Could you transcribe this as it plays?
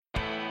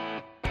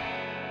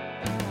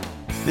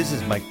This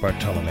is Mike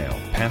Bartolomeo,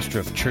 pastor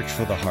of Church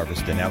for the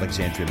Harvest in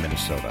Alexandria,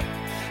 Minnesota.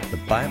 The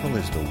Bible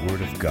is the Word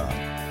of God.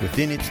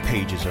 Within its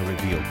pages are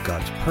revealed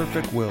God's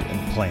perfect will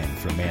and plan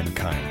for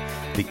mankind,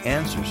 the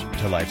answers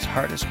to life's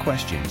hardest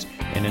questions,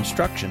 and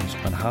instructions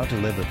on how to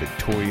live a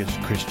victorious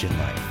Christian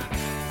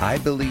life. I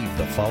believe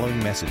the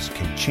following message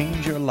can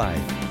change your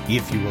life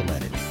if you will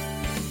let it.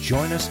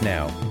 Join us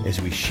now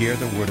as we share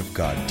the Word of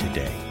God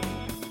today.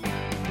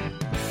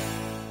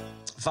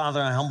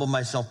 Father, I humble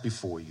myself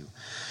before you,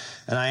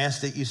 and I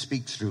ask that you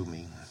speak through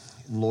me,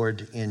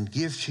 Lord, and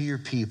give to your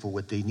people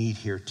what they need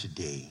here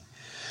today.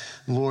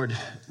 Lord,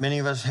 many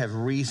of us have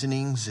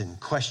reasonings and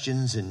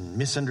questions and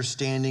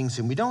misunderstandings,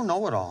 and we don't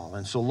know it all.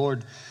 And so,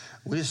 Lord,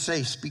 we just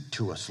say, speak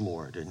to us,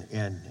 Lord,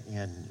 and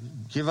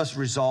give us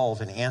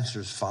resolve and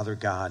answers, Father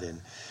God,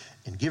 and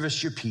give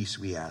us your peace,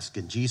 we ask,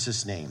 in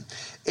Jesus' name.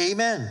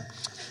 Amen.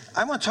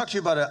 I want to talk to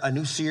you about a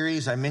new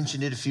series. I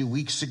mentioned it a few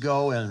weeks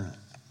ago, and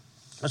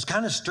I was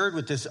kind of stirred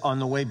with this on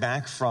the way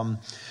back from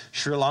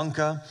Sri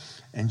Lanka,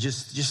 and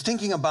just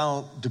thinking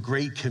about the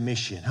Great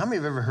Commission. How many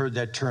have ever heard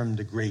that term,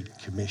 the Great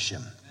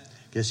Commission?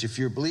 I guess if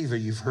you're a believer,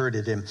 you've heard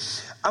it. And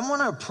I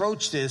want to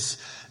approach this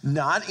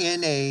not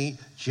in a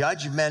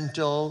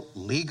judgmental,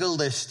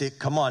 legalistic,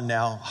 come on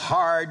now,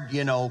 hard,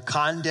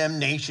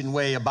 condemnation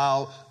way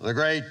about the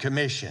Great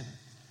Commission.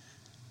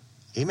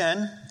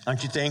 Amen.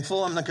 Aren't you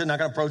thankful? I'm not going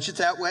to approach it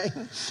that way.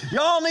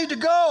 Y'all need to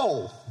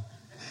go.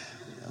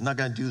 I'm not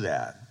going to do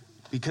that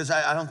because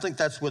I don't think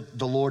that's what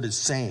the Lord is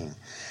saying.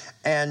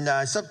 And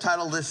I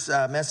subtitled this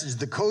message,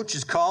 The Coach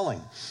is Calling.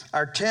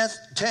 Our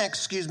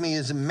text,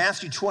 is in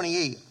Matthew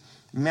 28.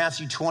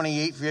 Matthew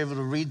 28, if you're able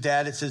to read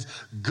that, it says,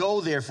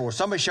 Go therefore.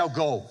 Somebody shall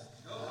go.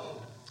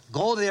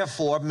 Go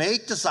therefore,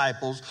 make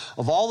disciples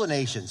of all the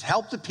nations.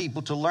 Help the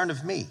people to learn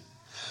of me.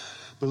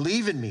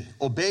 Believe in me,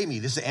 obey me.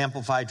 This is the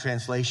Amplified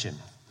Translation.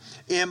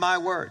 In my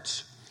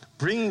words,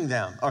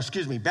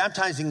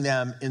 baptizing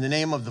them in the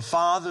name of the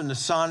Father and the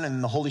Son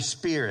and the Holy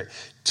Spirit,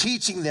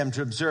 teaching them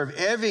to observe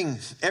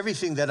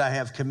everything that I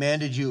have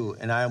commanded you,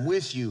 and I am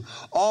with you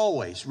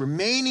always,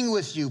 remaining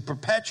with you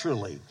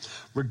perpetually,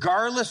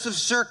 regardless of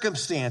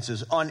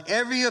circumstances, on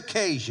every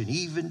occasion,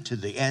 even to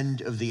the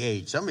end of the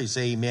age. Somebody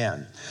say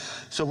amen.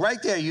 So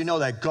right there, you know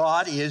that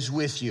God is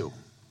with you,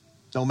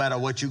 no matter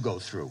what you go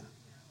through.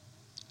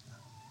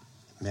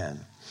 Amen.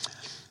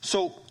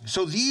 So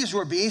these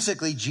were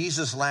basically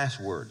Jesus' last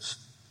words.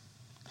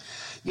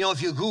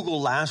 If you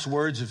Google last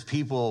words of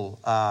people,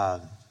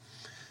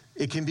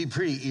 it can be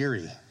pretty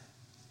eerie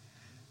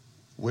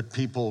what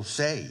people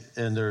say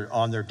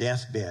on their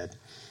deathbed.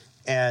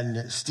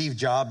 And Steve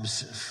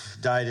Jobs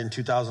died in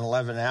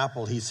 2011 at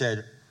Apple. He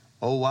said,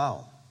 "Oh,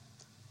 wow.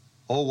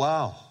 Oh,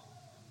 wow.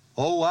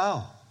 Oh,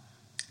 wow."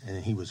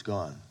 And he was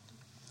gone.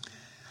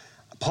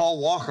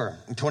 Paul Walker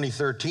in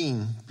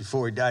 2013,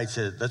 before he died,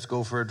 said, "Let's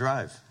go for a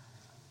drive."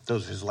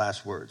 Those were his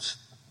last words.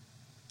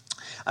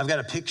 I've got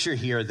a picture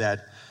here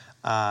that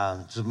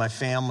of my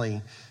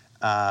family,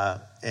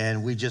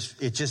 and it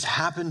just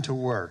happened to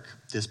work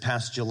this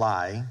past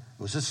July.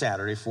 It was a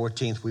Saturday,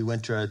 14th. We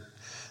went to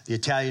the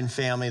Italian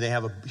family. They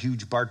have a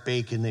huge Bart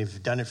Bacon.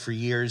 They've done it for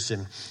years,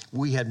 and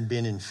we hadn't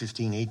been in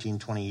 15, 18,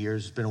 20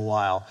 years. It's been a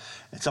while.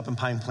 It's up in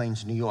Pine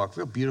Plains, New York.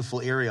 Real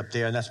beautiful area up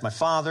there, and that's my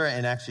father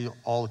and actually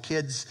all the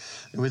kids.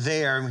 They were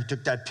there, and we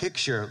took that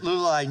picture.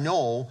 Little I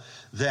know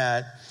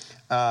that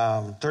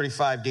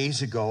 35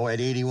 days ago,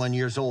 at 81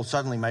 years old,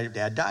 suddenly my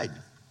dad died.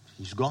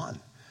 He's gone.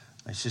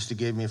 My sister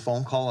gave me a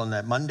phone call on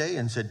that Monday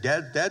and said,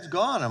 Dad's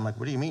gone. I'm like,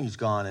 what do you mean he's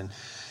gone? And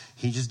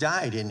he just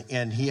died.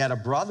 And he had a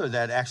brother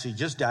that actually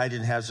just died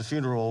and has a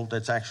funeral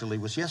that's actually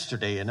was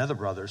yesterday, another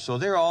brother. So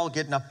they're all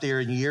getting up there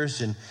in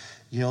years. And,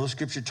 the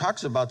scripture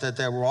talks about that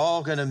we're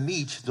all going to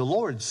meet the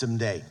Lord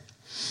someday.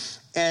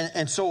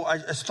 And so I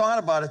thought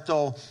about it,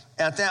 though,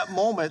 at that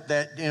moment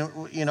that,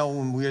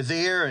 when we were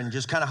there and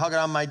just kind of hugging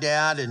on my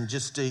dad and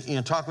just,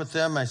 talk with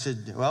them, I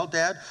said, "Well,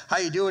 Dad, how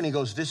you doing?" He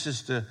goes, "This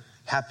is the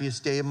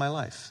happiest day of my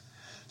life."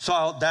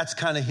 So that's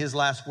kind of his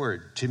last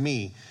word to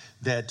me,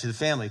 to the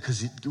family,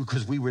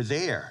 because we were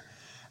there.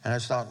 And I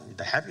just thought,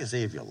 the happiest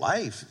day of your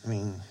life? I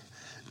mean,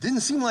 it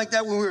didn't seem like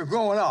that when we were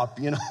growing up,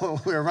 we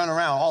were running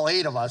around, all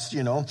 8 of us,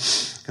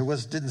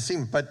 It didn't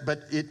seem, but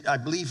I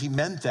believe he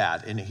meant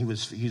that, and he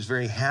was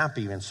very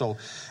happy. And so,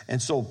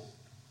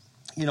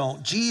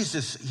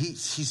 Jesus, he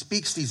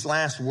speaks these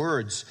last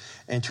words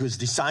and to his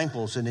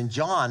disciples. And in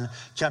John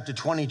chapter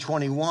 20,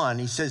 21,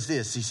 he says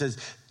this. He says,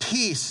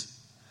 "Peace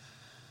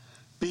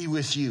be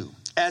with you.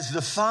 As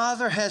the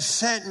Father has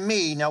sent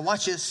me," now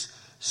watch this,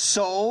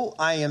 "so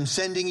I am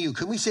sending you."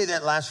 Can we say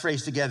that last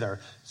phrase together?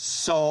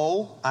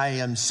 "So I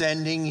am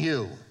sending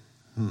you."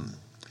 And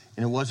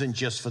it wasn't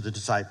just for the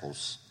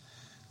disciples,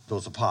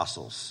 those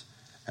apostles.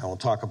 And we'll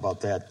talk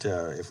about that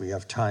if we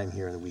have time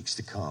here in the weeks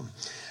to come.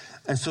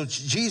 And so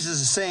Jesus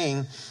is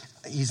saying,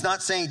 he's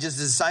not saying just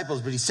the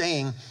disciples, but he's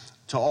saying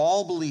to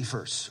all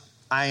believers,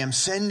 I am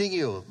sending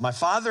you. My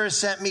Father has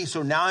sent me,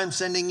 so now I'm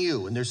sending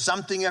you. And there's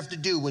something you have to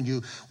do when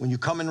you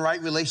come in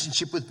right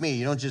relationship with me.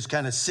 You don't just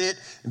kind of sit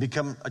and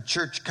become a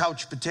church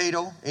couch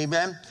potato.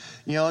 Amen?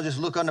 Just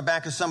look on the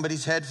back of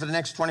somebody's head for the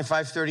next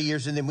 25, 30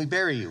 years, and then we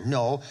bury you.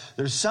 No,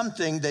 there's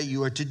something that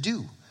you are to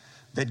do,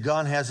 that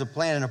God has a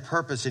plan and a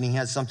purpose, and he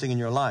has something in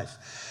your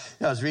life.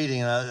 I was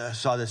reading, and I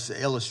saw this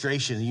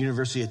illustration. The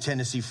University of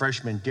Tennessee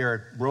freshman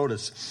Derek wrote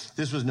us.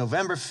 This was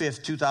November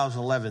 5th,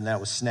 2011. That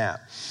was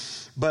Snap.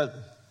 But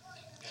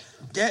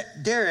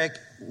Derek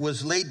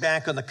was laid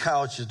back on the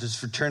couch at his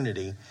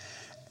fraternity,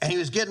 and he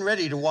was getting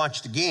ready to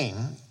watch the game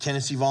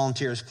Tennessee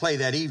Volunteers play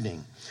that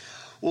evening.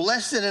 Well,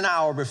 less than an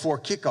hour before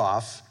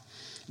kickoff,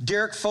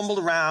 Derek fumbled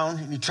around,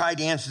 and he tried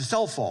to answer the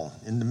cell phone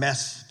in the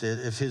mess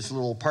of his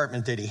little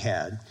apartment that he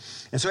had.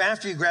 And so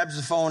after he grabs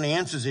the phone and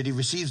answers it, he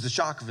receives the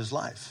shock of his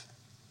life.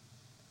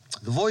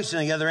 The voice on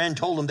the other end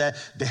told him that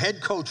the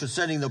head coach was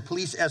sending the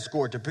police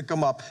escort to pick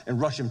him up and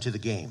rush him to the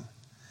game.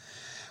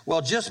 Well,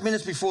 just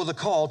minutes before the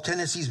call,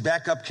 Tennessee's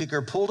backup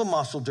kicker pulled a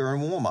muscle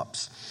during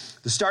warm-ups.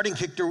 The starting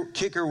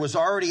kicker was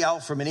already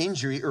out from an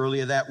injury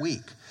earlier that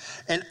week.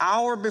 An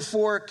hour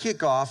before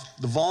kickoff,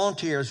 the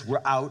Volunteers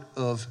were out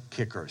of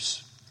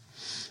kickers.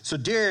 So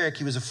Derek,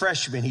 he was a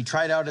freshman. He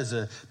tried out as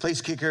a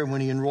place kicker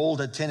when he enrolled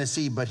at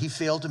Tennessee, but he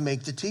failed to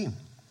make the team.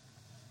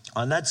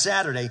 On that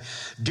Saturday,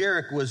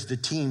 Derek was the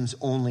team's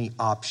only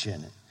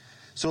option.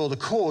 So the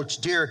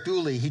coach, Derek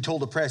Dooley, he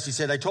told the press, he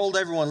said, I told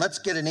everyone, let's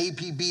get an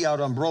APB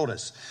out on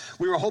Brodus.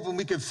 We were hoping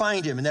we could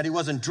find him and that he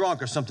wasn't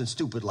drunk or something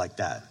stupid like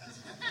that.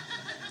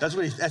 That's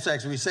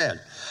actually what he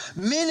said.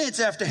 Minutes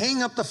after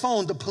hanging up the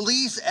phone, the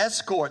police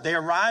escort, they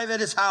arrive at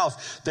his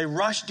house. They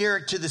rush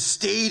Derek to the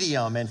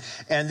stadium, and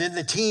then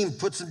the team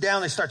puts him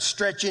down. They start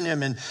stretching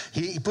him, and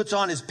he puts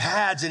on his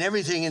pads and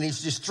everything, and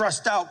he's just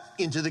thrust out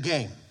into the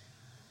game.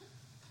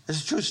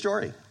 It's a true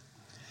story.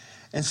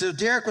 And so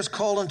Derek was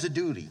called into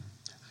duty.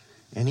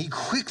 And he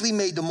quickly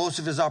made the most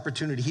of his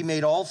opportunity. He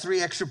made all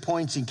 3 extra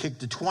points and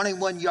kicked a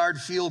 21-yard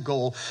field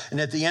goal.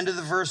 And at the end of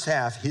the first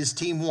half, his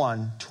team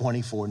won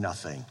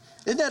 24-0.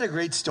 Isn't that a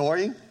great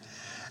story?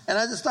 And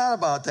I just thought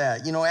about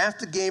that.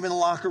 After the game in the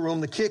locker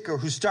room, the kicker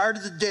who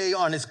started the day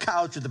on his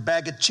couch with a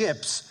bag of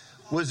chips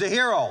was a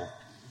hero.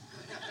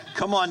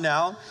 Come on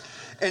now.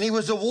 And he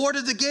was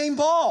awarded the game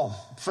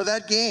ball for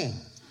that game.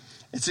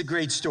 It's a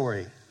great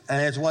story.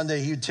 And it's one that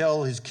he'd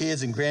tell his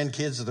kids and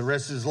grandkids for the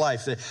rest of his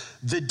life.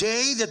 The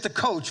day that the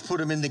coach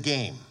put him in the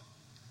game.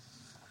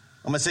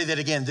 I'm going to say that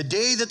again. The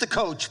day that the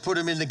coach put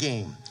him in the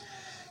game.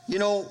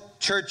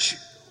 Church,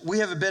 we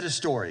have a better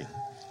story.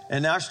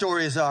 And our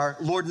story is our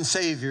Lord and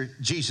Savior,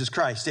 Jesus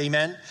Christ.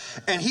 Amen?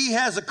 And he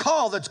has a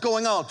call that's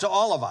going out to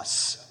all of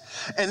us.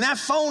 And that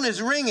phone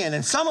is ringing.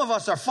 And some of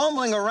us are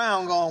fumbling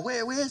around going,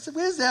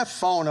 where's that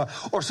phone?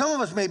 Or some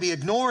of us may be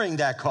ignoring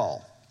that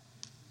call.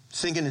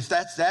 Thinking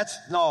that's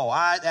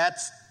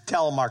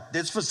telemark.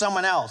 It's for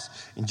someone else.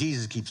 And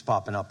Jesus keeps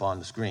popping up on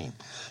the screen.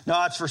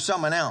 No, it's for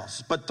someone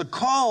else. But the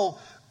call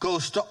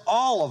goes to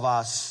all of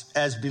us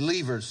as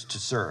believers to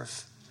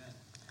serve.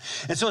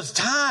 And so it's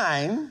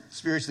time,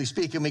 spiritually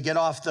speaking, we get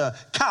off the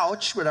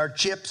couch with our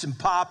chips and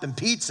pop and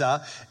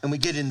pizza and we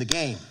get in the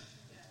game.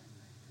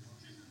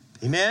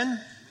 Amen?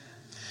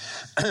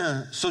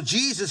 So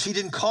Jesus, he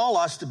didn't call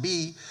us to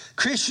be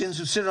Christians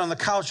who sit on the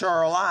couch of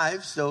our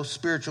lives, those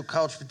spiritual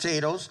couch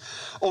potatoes,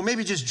 or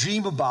maybe just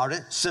dream about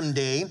it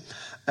someday,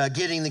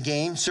 getting the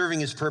game, serving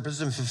his purpose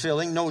and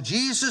fulfilling. No,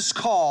 Jesus'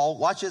 call,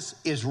 watch this,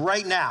 is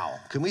right now.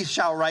 Can we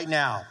shout right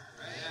now?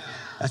 Right now.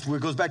 That's where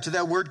it goes back to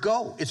that word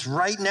go. It's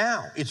right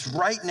now. It's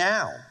right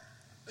now.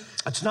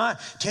 It's not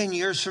 10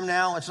 years from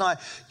now. It's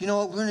not,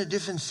 we're in a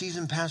different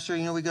season, Pastor.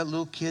 We got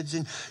little kids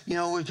and,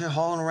 we're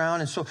hauling around.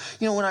 And so,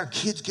 when our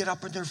kids get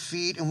up on their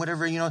feet and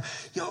whatever,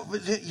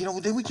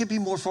 then we can be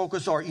more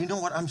focused. Or,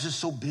 I'm just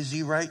so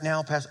busy right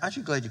now, Pastor. Aren't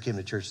you glad you came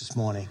to church this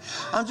morning?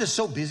 I'm just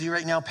so busy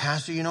right now,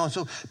 Pastor. I'm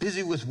so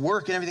busy with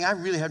work and everything. I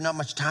really have not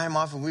much time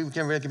off and we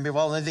can't really be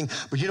involved in anything.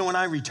 But when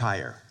I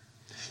retire,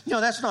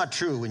 that's not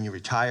true when you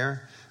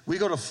retire. We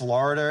go to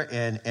Florida,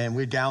 and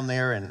we're down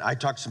there, and I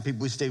talk to some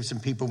people. We stay with some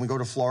people, and we go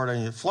to Florida.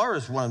 And Florida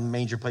is one of the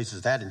major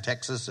places that in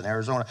Texas and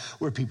Arizona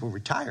where people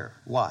retire.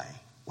 Why?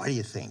 Why do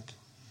you think?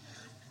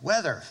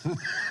 Weather.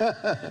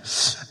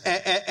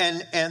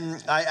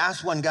 and I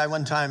asked one guy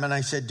one time, and I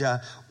said,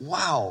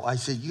 wow. I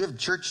said, you have a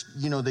church,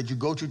 that you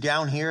go to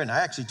down here? And I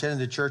actually attended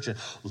the church, and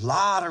a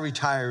lot of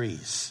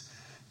retirees,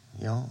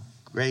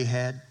 gray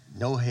head.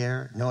 No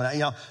hair,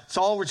 it's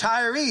all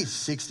retirees,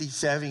 60,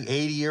 70,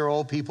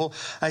 80-year-old people.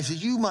 I said,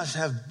 you must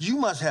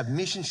have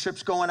mission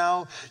trips going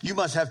out. You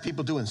must have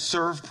people doing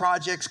serve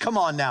projects. Come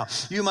on now.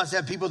 You must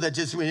have people that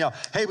just,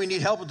 hey, we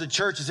need help with the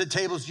churches at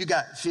tables. You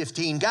got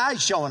 15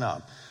 guys showing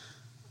up.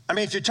 I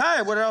mean, if you're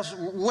tired, what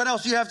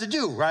else do you have to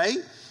do, right?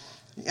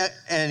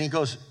 And he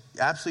goes,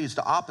 absolutely, it's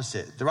the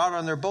opposite. They're out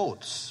on their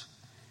boats.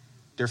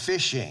 They're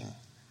fishing.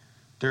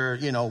 They're,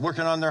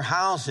 working on their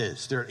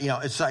houses. They're,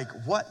 it's like,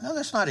 what? No,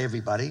 that's not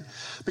everybody.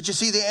 But you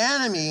see, the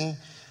enemy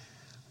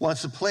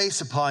wants to place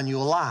upon you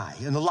a lie.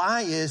 And the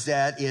lie is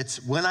that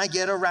it's when I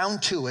get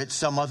around to it,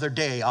 some other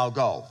day I'll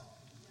go.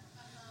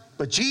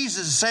 But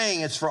Jesus is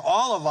saying it's for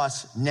all of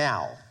us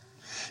now.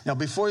 Now,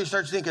 before you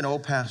start thinking, oh,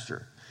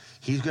 Pastor,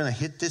 he's going to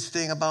hit this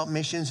thing about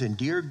missions, and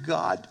dear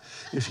God,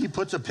 if he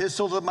puts a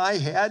pistol to my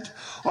head,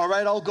 all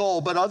right, I'll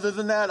go. But other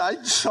than that,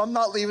 I'm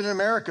not leaving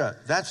America.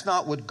 That's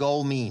not what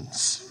go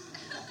means.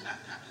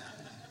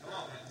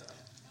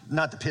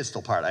 Not the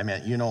pistol part, I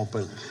meant,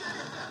 but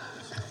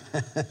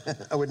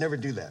I would never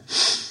do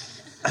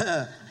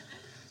that.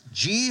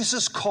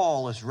 Jesus'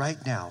 call is right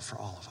now for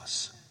all of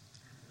us.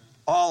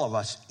 All of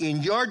us.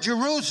 In your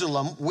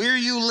Jerusalem, where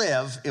you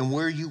live and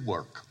where you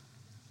work.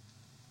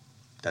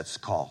 That's the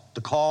call. The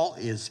call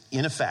is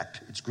in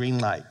effect. It's green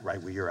light right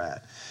where you're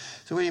at.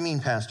 So what do you mean,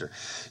 Pastor?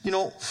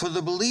 For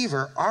the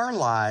believer, our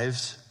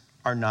lives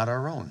are not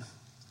our own.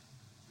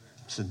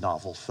 It's a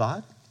novel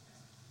thought.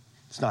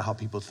 It's not how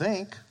people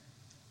think.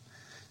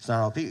 It's not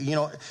how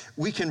people,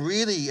 we can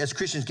really, as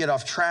Christians, get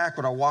off track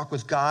with our walk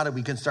with God, and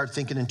we can start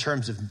thinking in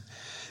terms of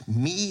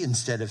me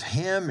instead of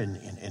him and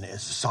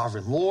as a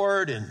sovereign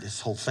Lord and this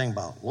whole thing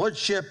about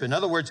lordship. In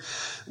other words,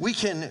 we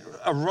can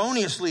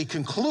erroneously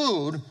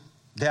conclude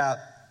that,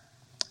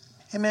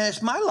 hey man,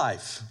 it's my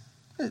life.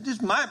 This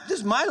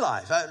is my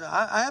life.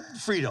 I have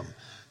freedom.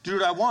 Do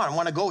what I want. I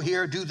want to go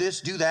here, do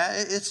this, do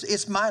that.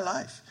 It's my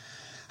life.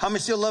 How many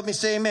still love me?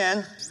 Say amen.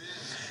 Amen.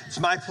 It's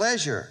my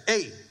pleasure.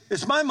 Hey,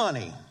 it's my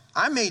money.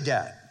 I made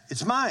that.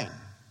 It's mine.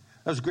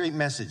 That was a great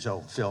message,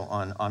 Phil,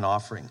 on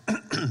offering.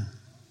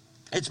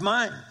 It's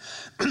mine.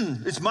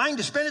 It's mine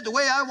to spend it the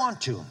way I want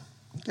to.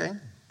 Okay?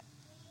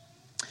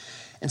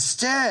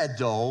 Instead,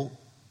 though,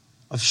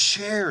 of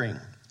sharing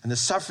in the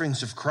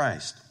sufferings of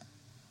Christ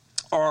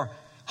or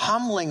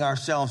humbling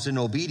ourselves in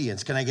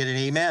obedience, can I get an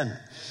amen?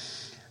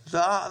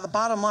 The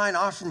bottom line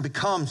often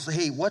becomes,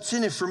 hey, what's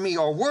in it for me?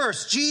 Or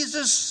worse,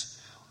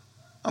 Jesus,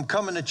 I'm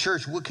coming to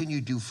church. What can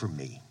you do for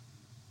me?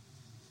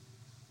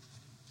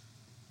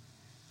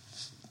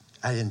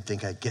 I didn't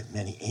think I'd get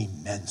many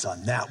amens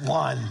on that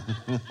one.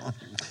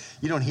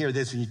 You don't hear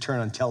this when you turn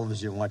on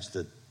television and watch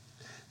the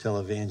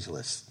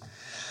televangelist.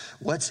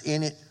 What's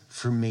in it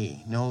for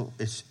me? No,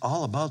 it's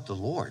all about the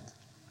Lord.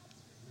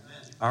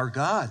 Our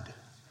God,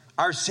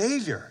 our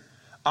Savior,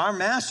 our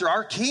Master,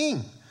 our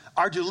King,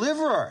 our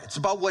Deliverer. It's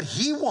about what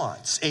he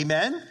wants.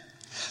 Amen?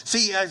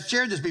 See, I've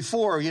shared this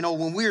before.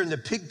 When we were in the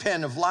pig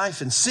pen of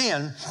life and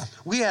sin,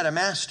 we had a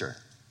master.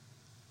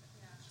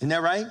 Isn't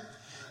that right?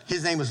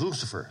 His name was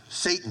Lucifer,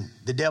 Satan,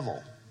 the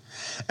devil.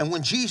 And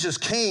when Jesus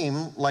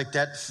came, like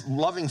that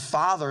loving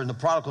father and the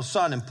prodigal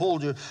son, and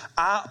pulled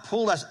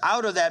us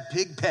out of that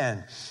pig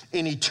pen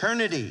in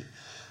eternity,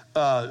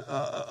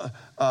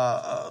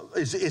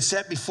 is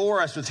set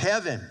before us with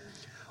heaven.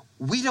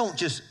 We don't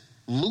just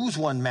lose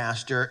one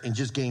master and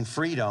just gain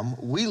freedom.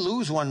 We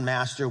lose one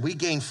master, we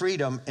gain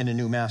freedom in a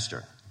new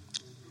master.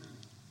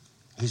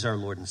 He's our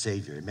Lord and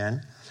Savior.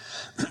 Amen.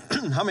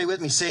 How many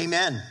with me? Say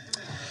amen.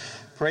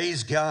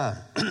 Praise God.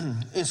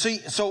 And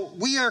so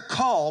we are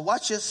called,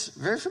 watch this,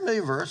 very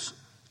familiar verse,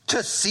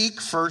 to seek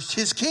first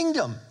his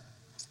kingdom.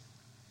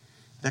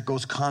 That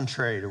goes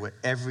contrary to what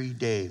every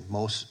day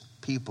most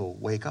people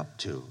wake up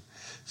to.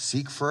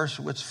 Seek first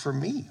what's for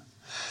me.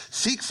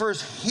 Seek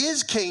first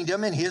his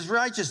kingdom and his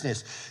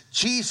righteousness.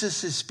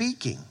 Jesus is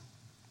speaking.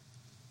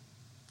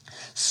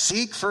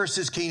 Seek first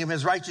his kingdom,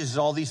 his righteousness,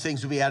 all these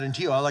things will be added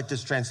to you. I like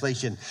this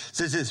translation. It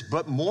says this,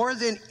 but more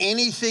than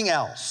anything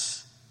else,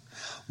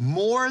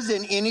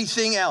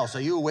 are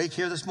you awake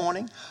here this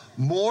morning?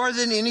 More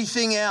than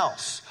anything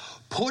else,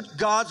 put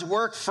God's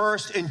work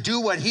first and do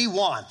what he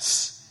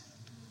wants.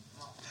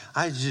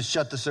 I just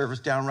shut the service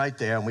down right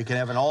there, and we can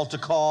have an altar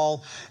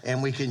call,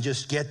 and we can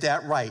just get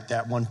that right,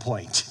 that one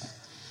point.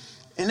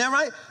 Isn't that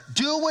right?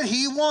 Do what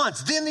he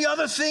wants. Then the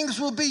other things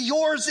will be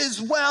yours as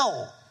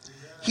well.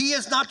 He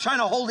is not trying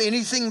to hold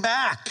anything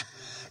back.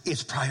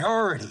 It's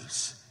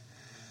priorities.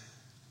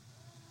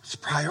 It's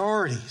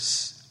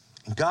priorities.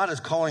 And God is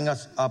calling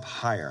us up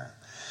higher.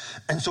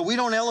 And so we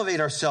don't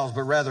elevate ourselves,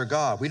 but rather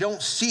God. We don't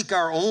seek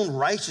our own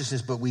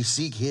righteousness, but we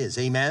seek his.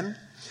 Amen?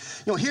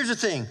 Here's the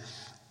thing.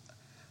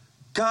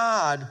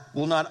 God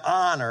will not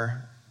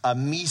honor a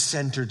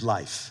me-centered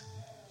life.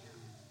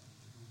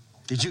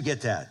 Did you get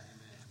that?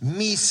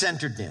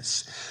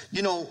 Me-centeredness.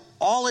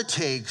 All it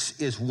takes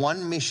is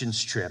one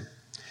missions trip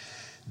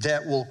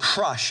that will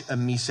crush a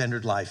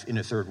me-centered life in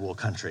a third world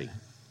country.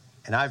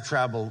 And I've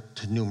traveled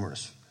to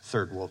numerous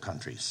third world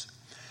countries.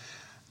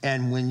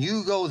 And when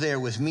you go there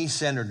with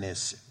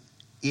me-centeredness,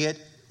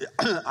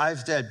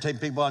 I've taken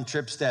people on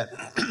trips that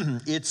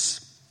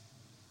it's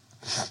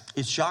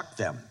shocked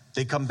them.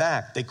 They come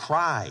back, they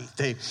cry,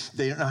 they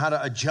don't know how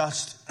to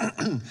adjust,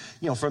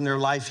 from their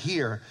life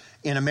here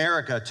in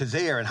America to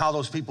there and how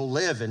those people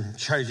live and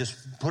try to just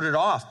put it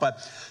off.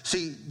 But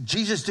see,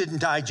 Jesus didn't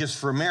die just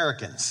for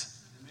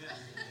Americans.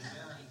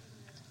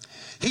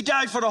 He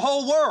died for the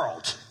whole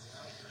world.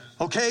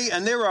 Okay,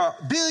 and there are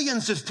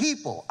billions of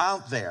people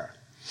out there.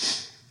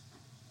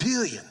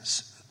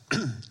 Billions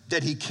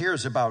that he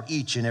cares about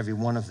each and every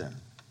one of them.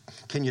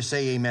 Can you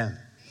say amen?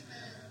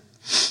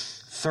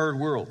 Third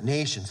world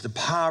nations, the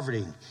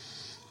poverty,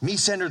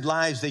 Me-centered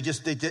lives,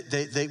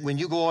 they when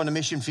you go on a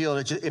mission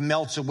field, it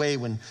melts away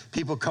when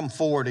people come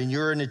forward and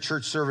you're in a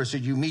church service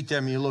and you meet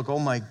them and you look, oh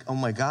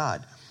my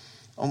God.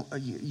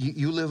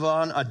 You live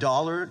on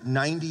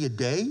 $1.90 a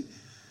day?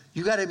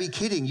 You got to be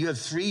kidding. You have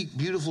 3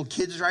 beautiful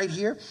kids right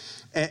here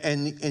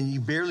and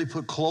you barely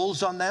put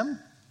clothes on them?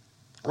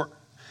 Or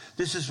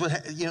this is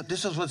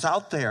what's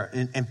out there,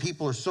 and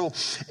people are so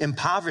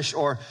impoverished.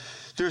 Or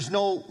there's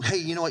no, hey,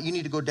 you know what, you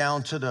need to go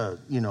down to the,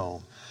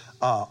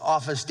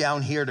 office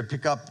down here to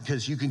pick up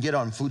because you can get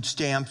on food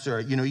stamps,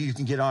 or, you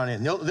can get on it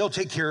and they'll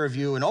take care of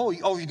you. And,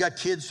 you got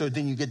kids, so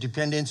then you get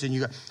dependents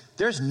and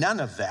there's none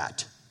of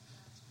that.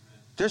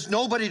 There's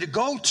nobody to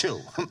go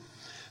to.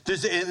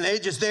 And they're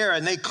just there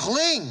and they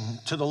cling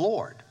to the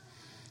Lord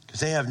because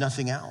they have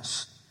nothing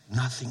else.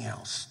 Nothing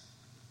else.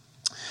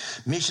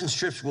 Mission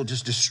trips will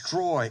just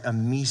destroy a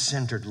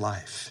me-centered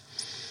life.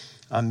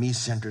 A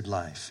me-centered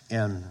life.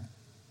 And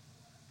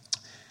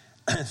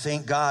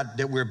thank God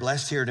that we're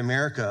blessed here in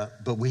America,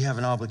 but we have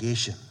an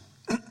obligation.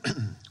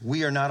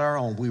 We are not our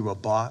own. We were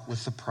bought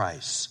with the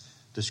price,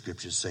 the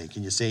scriptures say.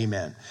 Can you say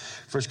amen?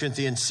 1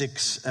 Corinthians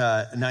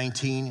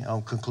 6:19.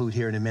 I'll conclude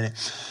here in a minute.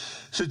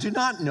 So do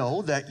not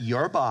know that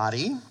your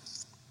body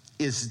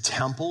is the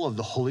temple of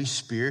the Holy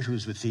Spirit who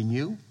is within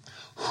you,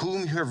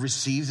 whom you have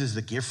received as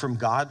the gift from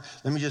God?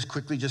 Let me just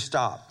quickly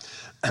stop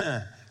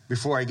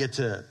before I get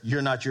to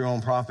you're not your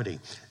own property.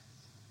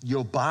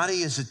 Your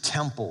body is a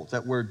temple.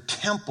 That word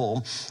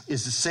temple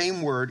is the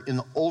same word in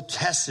the Old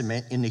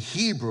Testament in the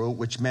Hebrew,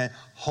 which meant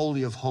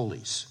Holy of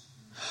Holies.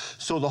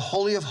 So the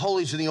Holy of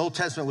Holies in the Old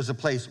Testament was a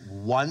place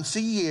once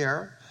a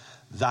year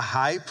the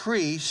high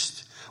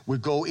priest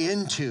would go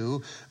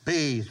into,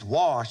 bathe,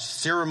 wash,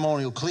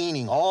 ceremonial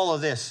cleaning, all of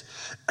this.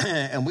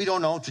 And we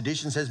don't know.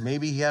 Tradition says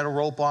maybe he had a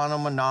rope on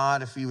him or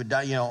not if he would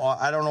die.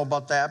 I don't know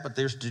about that, but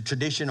there's the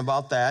tradition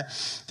about that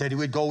he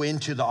would go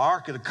into the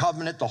Ark of the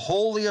Covenant, the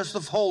holiest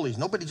of holies.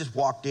 Nobody just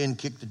walked in,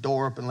 kicked the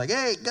door up and like,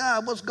 hey,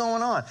 God, what's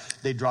going on?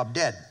 They dropped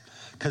dead.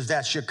 Because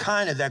that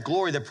Shekinah, that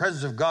glory, the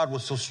presence of God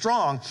was so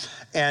strong,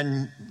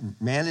 and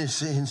man in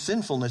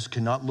sinfulness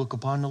cannot look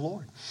upon the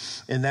Lord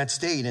in that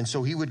state. And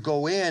so he would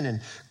go in and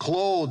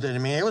clothed,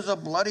 and it was a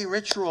bloody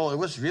ritual. It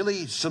was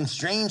really some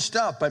strange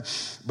stuff,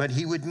 but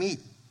he would meet.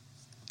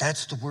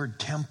 That's the word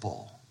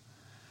temple.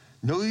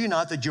 Know you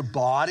not that your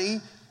body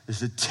is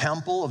the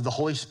temple of the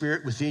Holy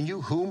Spirit within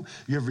you, whom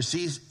you have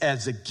received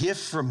as a gift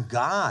from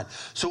God.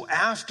 So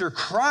after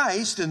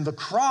Christ and the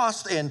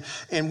cross and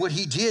what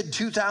he did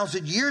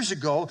 2,000 years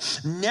ago,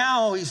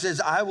 now he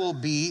says, I will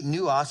be,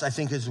 nuos, I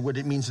think is what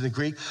it means in the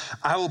Greek,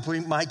 I will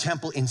bring my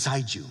temple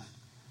inside you.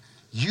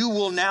 You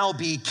will now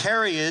be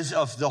carriers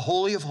of the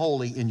Holy of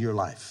Holy in your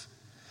life.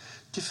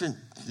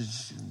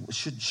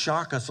 Should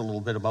shock us a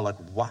little bit about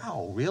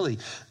wow, really?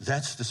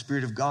 That's the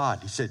Spirit of God.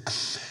 He said,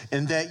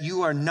 and that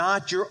you are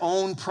not your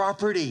own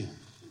property.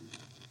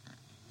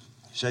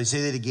 Should I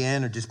say that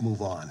again or just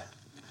move on?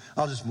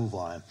 I'll just move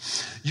on.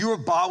 You were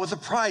bought with a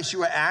price. You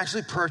were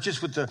actually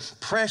purchased with the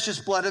precious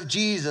blood of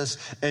Jesus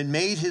and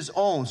made his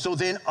own. So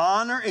then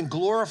honor and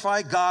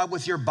glorify God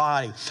with your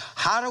body.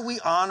 How do we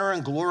honor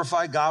and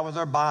glorify God with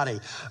our body?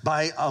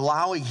 By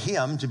allowing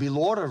him to be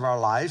Lord of our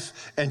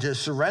life and to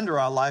surrender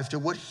our life to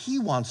what he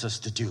wants us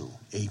to do.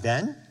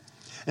 Amen?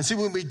 And see,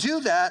 when we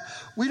do that,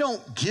 we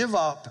don't give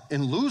up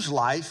and lose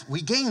life.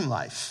 We gain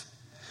life.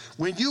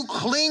 When you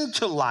cling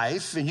to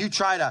life and you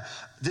try to,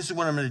 this is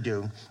what I'm going to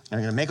do. I'm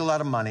going to make a lot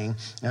of money.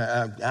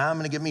 I'm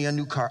going to get me a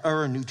new car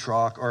or a new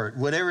truck or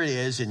whatever it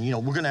is. And,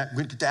 we're going to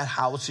get that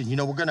house and,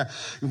 we're going to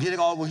get it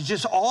all.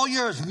 Just all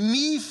yours,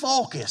 me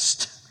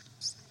focused.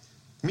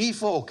 Me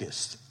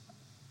focused.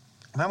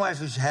 My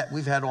wife,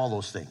 we've had all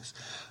those things.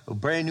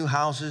 Brand new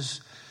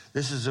houses.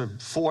 This is a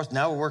fourth.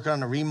 Now we're working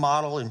on a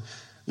remodel. And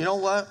you know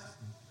what?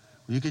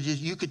 You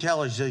could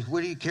tell her, she's like,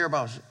 what do you care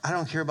about? I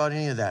don't care about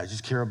any of that. I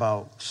just care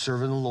about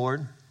serving the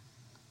Lord,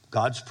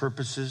 God's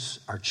purposes,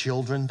 our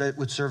children that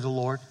would serve the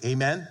Lord.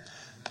 Amen?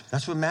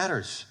 That's what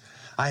matters.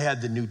 I had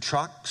the new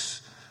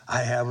trucks.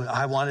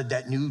 I wanted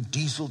that new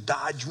diesel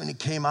Dodge when it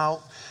came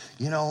out,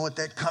 with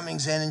that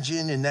Cummins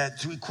engine and that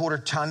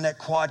 3/4 ton, that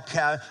quad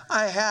cab.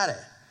 I had it.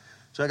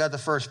 So I got the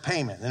first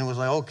payment. And it was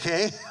like,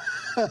 okay.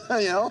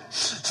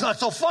 It's not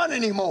so fun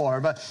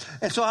anymore.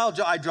 And so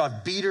I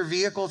drive beater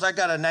vehicles. I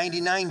got a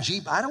 99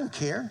 Jeep. I don't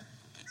care.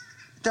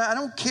 I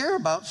don't care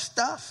about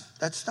stuff.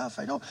 That stuff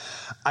I don't.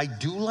 I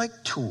do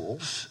like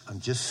tools. I'm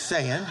just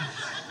saying.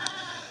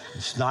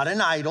 It's not an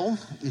idol.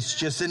 It's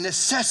just a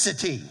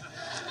necessity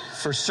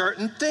for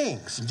certain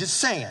things. I'm just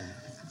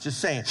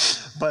saying.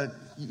 But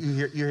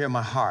you hear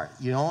my heart,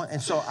 And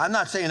so I'm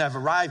not saying I've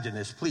arrived in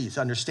this. Please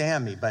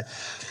understand me. But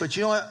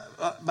you know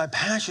what? My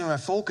passion, my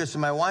focus,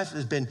 and my wife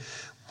has been,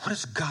 what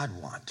does God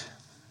want?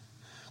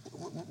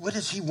 What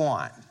does he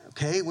want?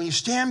 Okay? When you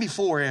stand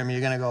before him,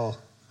 you're going to go,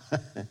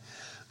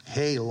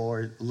 hey,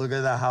 Lord, look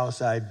at the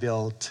house I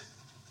built.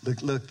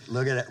 Look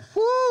at it.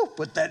 Woo!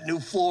 Put that new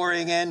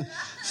flooring in.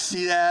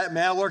 See that?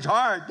 Man, I worked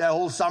hard that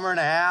whole summer and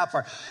a half.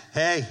 Or,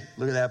 hey,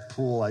 look at that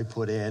pool I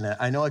put in.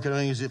 I know I could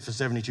only use it for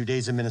 72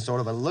 days in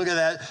Minnesota, but look at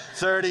that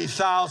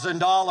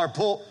 $30,000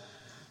 pool.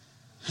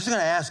 He's going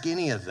to ask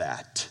any of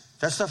that.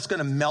 That stuff's going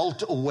to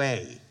melt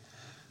away.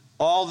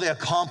 All the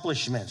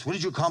accomplishments. What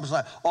did you accomplish?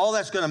 All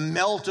that's going to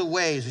melt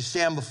away as we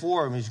stand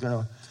before him. He's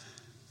going to,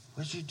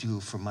 what did you do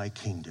for my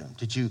kingdom?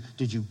 Did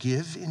you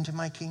give into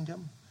my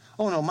kingdom?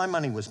 Oh, no, my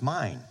money was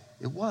mine.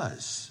 It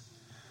was.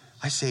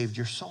 I saved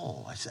your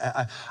soul.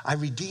 I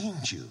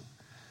redeemed you.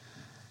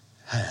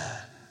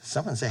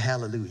 Someone say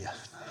hallelujah.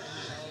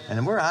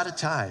 And we're out of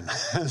time.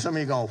 Some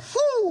of you going,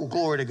 whoo,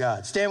 glory to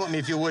God. Stand with me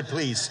if you would,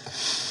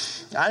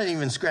 please. I didn't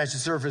even scratch the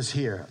surface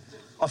here.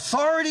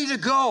 Authority to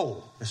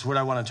go is what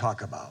I want to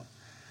talk about.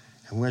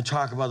 And we're going to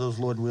talk about those,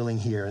 Lord willing,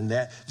 here. And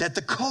that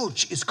the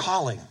coach is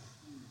calling.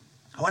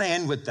 I want to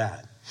end with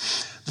that.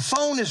 The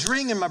phone is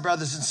ringing, my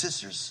brothers and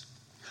sisters.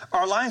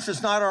 Our life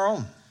is not our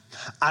own.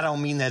 I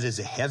don't mean that as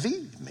a heavy.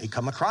 It may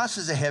come across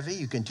as a heavy.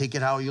 You can take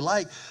it how you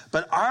like.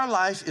 But our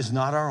life is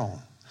not our own.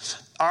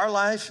 Our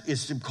life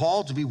is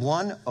called to be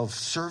one of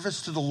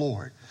service to the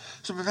Lord.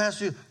 So,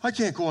 Pastor, I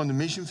can't go on the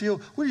mission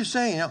field. What are you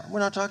saying? We're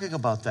not talking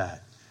about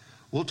that.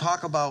 We'll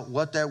talk about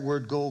what that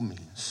word go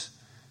means.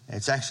 And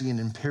it's actually an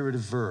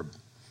imperative verb. You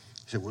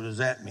say, what does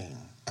that mean?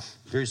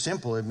 Very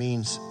simple. It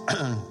means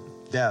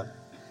that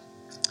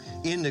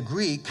in the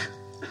Greek,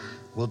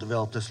 we'll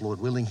develop this, Lord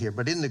willing, here,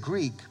 but in the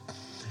Greek,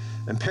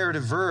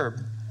 imperative verb,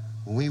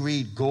 when we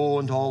read go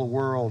into all the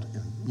world,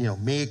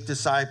 make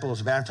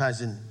disciples,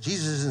 baptize in,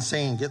 Jesus isn't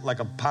saying get like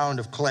a pound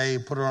of clay,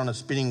 put it on a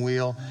spinning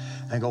wheel,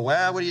 and go,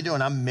 well, what are you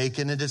doing? I'm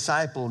making a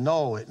disciple.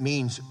 No, it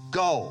means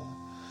go,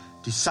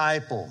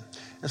 disciple.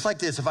 It's like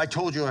this. If I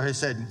told you, I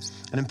said,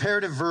 an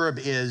imperative verb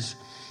is,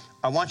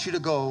 I want you to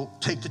go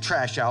take the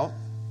trash out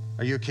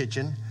of your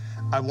kitchen.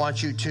 I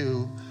want you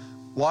to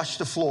wash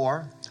the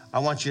floor. I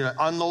want you to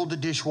unload the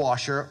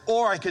dishwasher.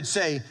 Or I could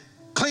say,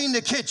 clean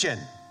the kitchen.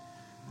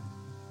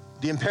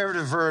 The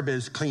imperative verb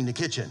is clean the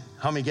kitchen.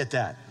 How many get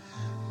that?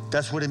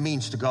 That's what it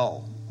means to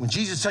go. When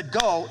Jesus said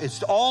go,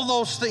 it's all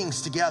those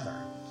things together.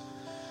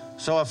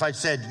 So if I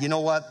said, you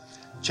know what,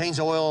 change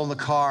the oil in the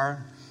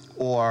car,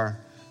 or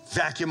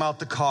vacuum out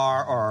the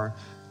car, or,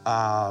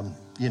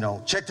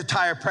 check the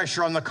tire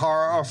pressure on the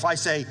car, or if I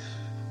say,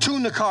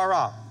 tune the car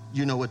up,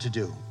 you know what to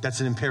do. That's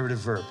an imperative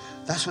verb.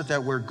 That's what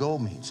that word go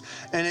means.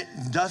 And it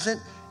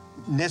doesn't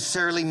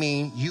necessarily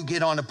mean you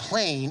get on a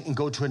plane and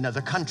go to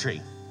another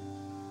country.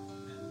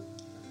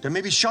 That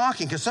may be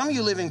shocking because some of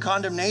you live in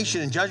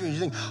condemnation and judgment. You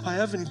think, I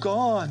haven't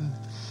gone.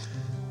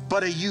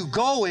 But are you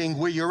going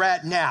where you're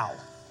at now?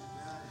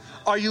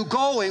 Are you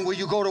going where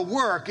you go to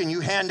work and you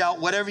hand out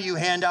whatever you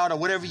hand out or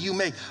whatever you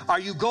make? Are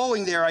you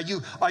going there? Are you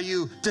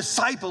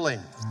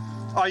discipling?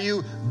 Are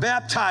you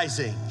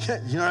baptizing?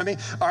 You know what I mean?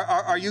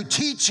 Are you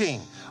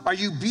teaching? Are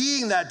you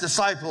being that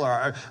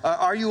discipler?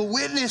 Are you a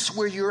witness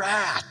where you're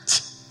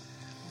at?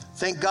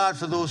 Thank God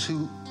for those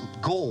who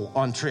go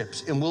on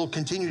trips and will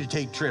continue to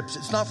take trips.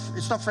 It's not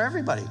for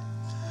everybody.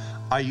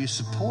 Are you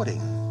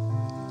supporting?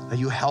 Are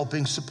you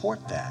helping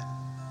support that?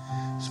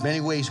 There's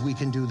many ways we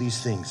can do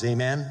these things.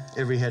 Amen.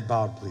 Every head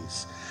bowed,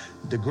 please.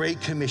 The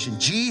Great Commission,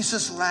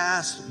 Jesus'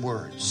 last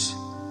words.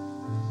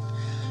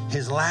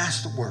 His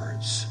last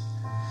words.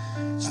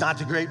 It's not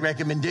the great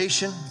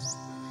recommendation.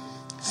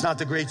 It's not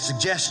the great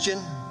suggestion.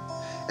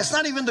 It's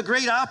not even the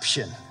great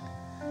option.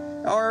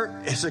 Or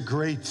it's a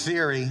great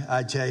theory,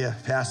 I tell you,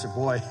 Pastor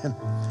Boy.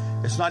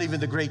 It's not even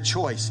the great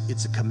choice.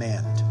 It's a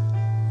command.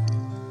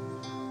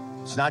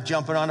 It's not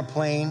jumping on a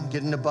plane,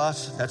 getting a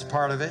bus. That's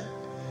part of it.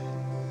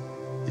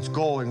 It's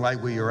going right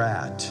where you're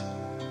at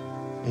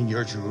in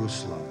your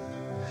Jerusalem.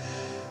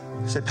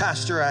 I said,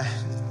 Pastor,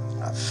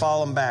 I've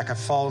fallen back. I've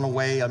fallen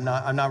away. I'm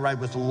not right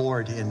with the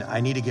Lord, and I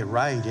need to get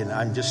right, and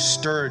I'm just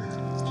stirred.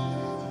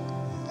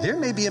 There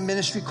may be a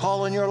ministry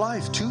call in your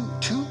life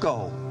to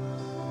go.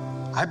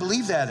 I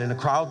believe that in a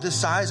crowd this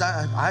size.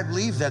 I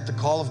believe that the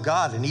call of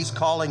God, and He's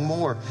calling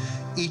more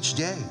each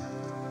day.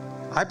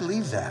 I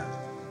believe that.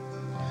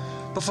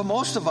 But for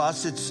most of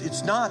us,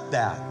 it's not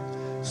that.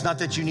 It's not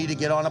that you need to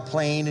get on a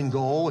plane and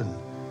go,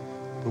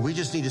 but we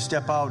just need to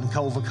step out and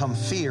overcome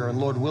fear. And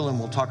Lord willing,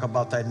 we'll talk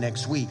about that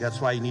next week. That's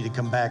why you need to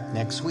come back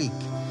next week,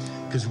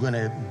 because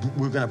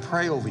we're gonna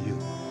pray over you.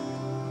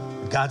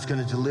 God's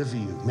gonna deliver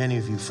you, many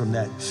of you, from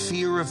that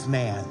fear of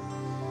man.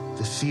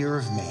 The fear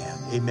of man.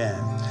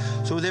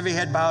 Amen. So with every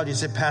head bowed, you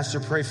said, Pastor,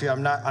 pray for you.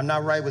 I'm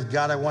not right with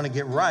God. I want to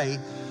get right.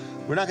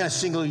 We're not going to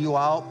single you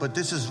out, but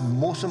this is the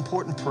most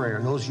important prayer.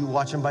 And those of you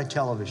watching by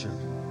television,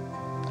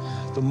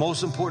 the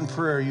most important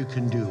prayer you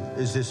can do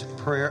is this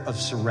prayer of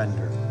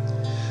surrender.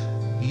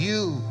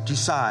 You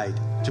decide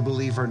to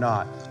believe or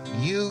not.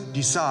 You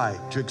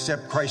decide to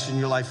accept Christ in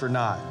your life or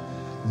not.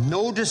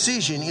 No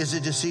decision is a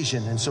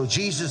decision. And so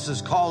Jesus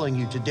is calling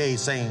you today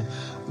saying,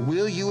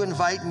 will you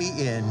invite me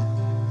in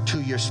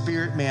to your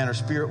spirit man or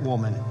spirit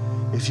woman?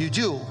 If you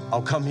do,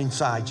 I'll come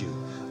inside you.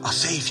 I'll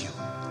save you.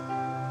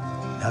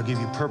 And I'll give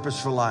you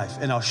purpose for life.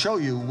 And I'll show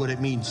you what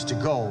it means to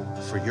go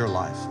for your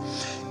life.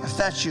 If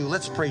that's you,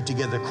 let's pray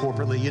together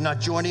corporately. You're not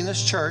joining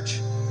this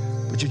church,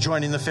 but you're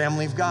joining the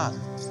family of God.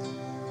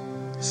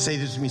 Say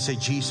this to me. Say,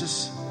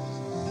 Jesus,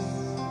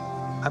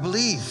 I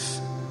believe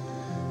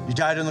you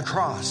died on the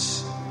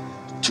cross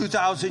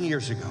 2,000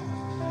 years ago.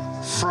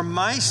 For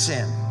my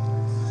sin,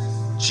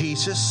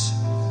 Jesus,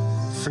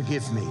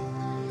 forgive me.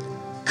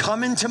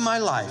 Come into my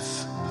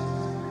life.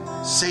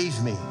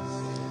 Save me.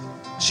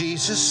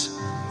 Jesus,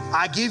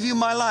 I give you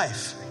my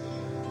life.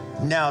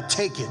 Now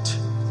take it.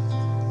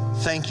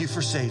 Thank you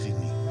for saving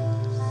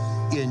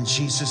me. In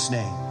Jesus'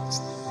 name,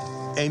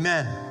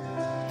 amen.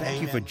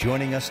 Thank you for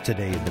joining us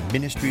today in the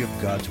ministry of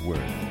God's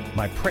Word.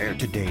 My prayer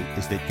today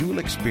is that you will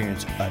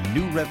experience a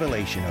new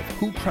revelation of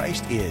who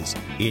Christ is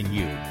in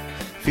you.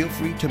 Feel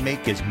free to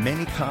make as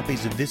many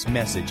copies of this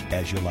message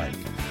as you like.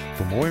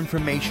 For more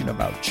information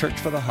about Church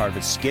for the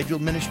Harvest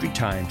scheduled ministry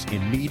times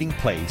and meeting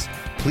place,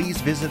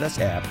 please visit us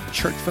at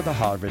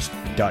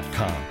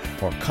churchfortheharvest.com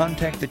or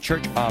contact the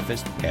church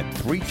office at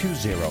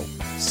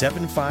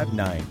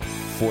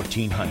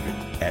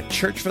 320-759-1400. At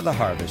Church for the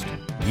Harvest,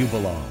 you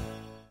belong.